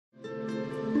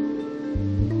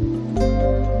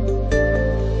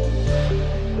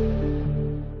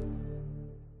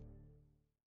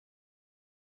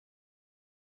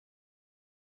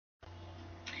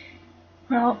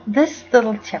Well, this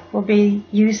little tip will be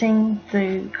using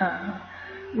the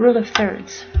rule of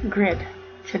thirds grid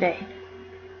today.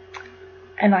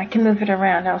 And I can move it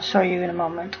around. I'll show you in a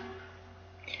moment.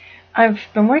 I've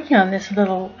been working on this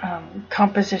little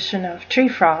composition of tree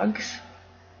frogs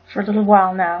for a little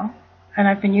while now. And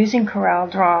I've been using Corel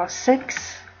Draw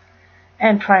 6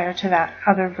 and prior to that,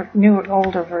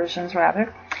 older versions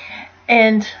rather.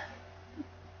 And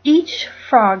each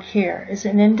frog here is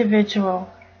an individual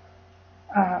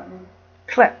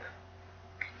clip,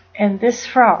 and this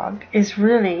frog is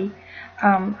really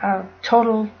a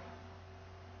total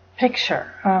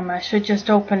picture. I should just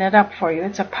open it up for you.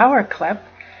 It's a power clip,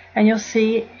 and you'll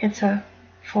see it's a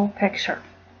full picture.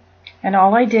 And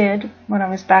all I did when I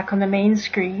was back on the main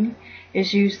screen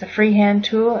is use the freehand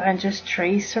tool and just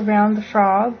trace around the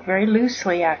frog very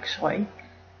loosely, actually,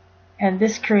 and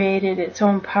this created its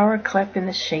own power clip in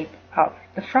the shape of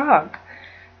the frog.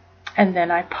 And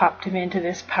then I popped him into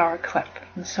this power clip.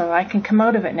 And so I can come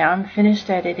out of it now. I'm finished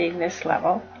editing this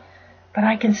level. But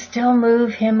I can still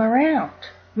move him around,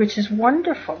 which is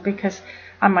wonderful because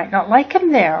I might not like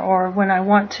him there. Or when I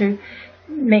want to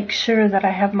make sure that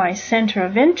I have my center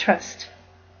of interest,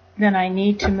 then I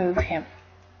need to move him.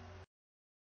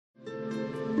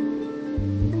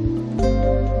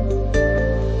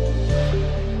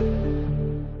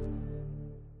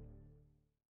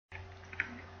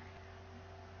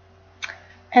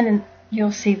 And then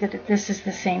you'll see that this is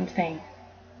the same thing.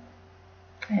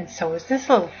 And so is this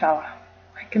little fella.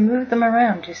 I can move them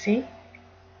around, you see?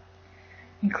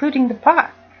 Including the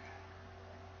pot.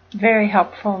 Very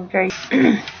helpful and very...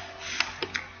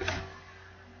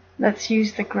 Let's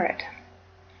use the grid.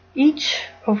 Each,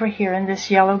 over here in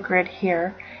this yellow grid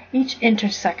here, each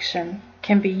intersection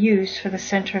can be used for the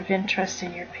center of interest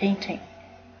in your painting.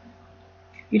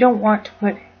 You don't want to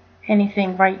put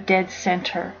anything right dead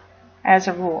center as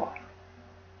a rule.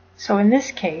 So in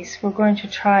this case, we're going to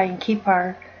try and keep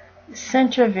our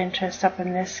center of interest up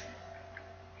in this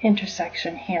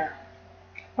intersection here.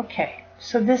 Okay,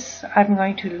 so this I'm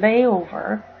going to lay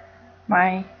over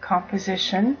my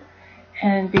composition,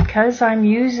 and because I'm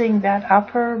using that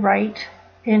upper right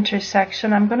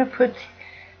intersection, I'm going to put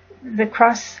the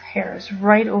crosshairs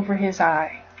right over his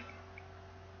eye.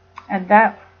 And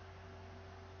that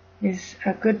is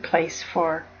a good place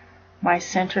for my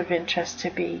center of interest to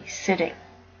be sitting.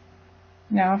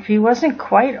 Now, if he wasn't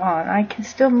quite on, I can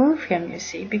still move him, you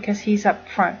see, because he's up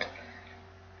front.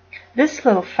 This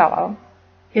little fellow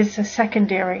is a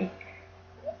secondary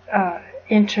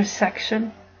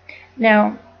intersection.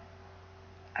 Now,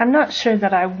 I'm not sure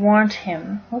that I want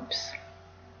him, oops,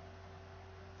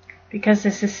 because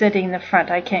this is sitting in the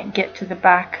front, I can't get to the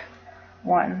back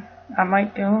one. I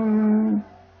might be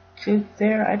to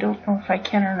there, I don't know if I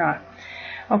can or not.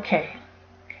 Okay,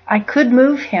 I could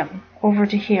move him over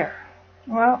to here.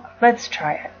 Well, let's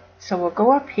try it. So we'll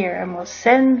go up here and we'll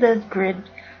send the grid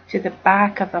to the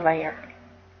back of the layer.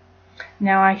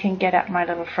 Now I can get at my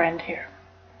little friend here.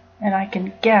 And I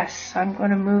can guess I'm going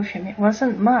to move him. It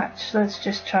wasn't much. Let's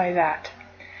just try that.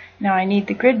 Now I need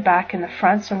the grid back in the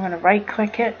front, so I'm going to right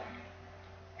click it.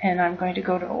 And I'm going to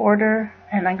go to order,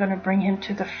 and I'm going to bring him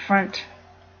to the front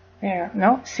there.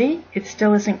 No, see? It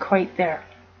still isn't quite there.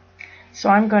 So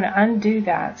I'm going to undo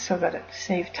that so that it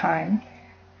saves time,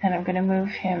 and I'm going to move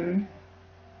him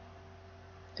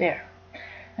there.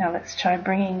 Now let's try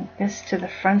bringing this to the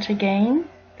front again,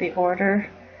 the order,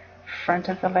 front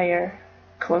of the layer,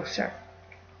 closer.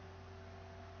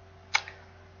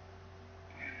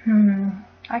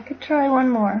 I could try one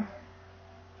more.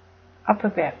 Up a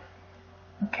bit.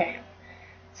 Okay,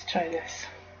 let's try this.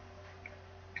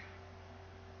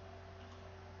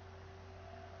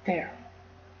 There.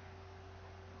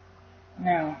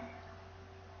 Now,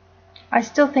 I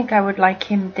still think I would like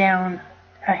him down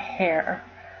a hair.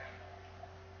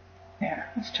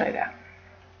 There, let's try that.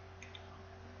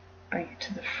 Bring it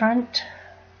to the front.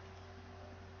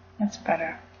 That's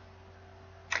better.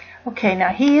 Okay, now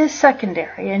he is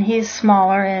secondary and he is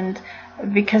smaller, and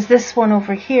because this one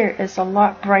over here is a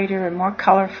lot brighter and more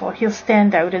colorful, he'll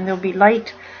stand out and there'll be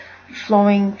light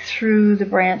flowing through the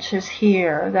branches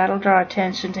here. That'll draw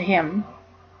attention to him.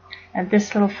 And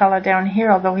this little fella down here,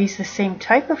 although he's the same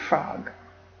type of frog,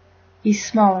 he's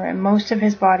smaller and most of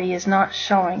his body is not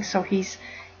showing, so he's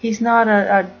not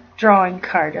a drawing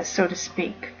card, so to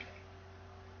speak.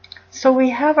 So we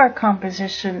have our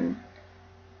composition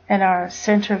and our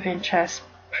center of interest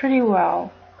pretty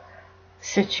well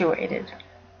situated.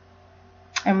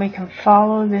 And we can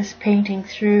follow this painting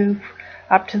through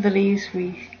up to the leaves.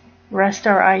 We rest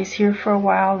our eyes here for a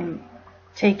while and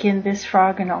take in this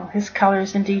frog and all his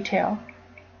colors and detail.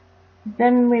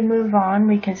 Then we move on.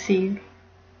 We can see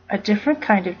a different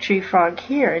kind of tree frog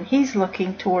here, and he's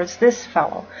looking towards this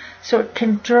fellow. So it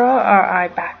can draw our eye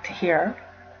back to here.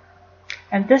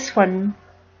 And this one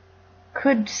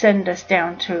could send us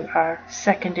down to our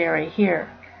secondary here.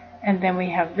 And then we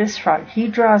have this frog. He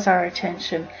draws our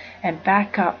attention and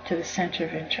back up to the center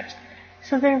of interest.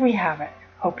 So there we have it.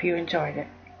 Hope you enjoyed it.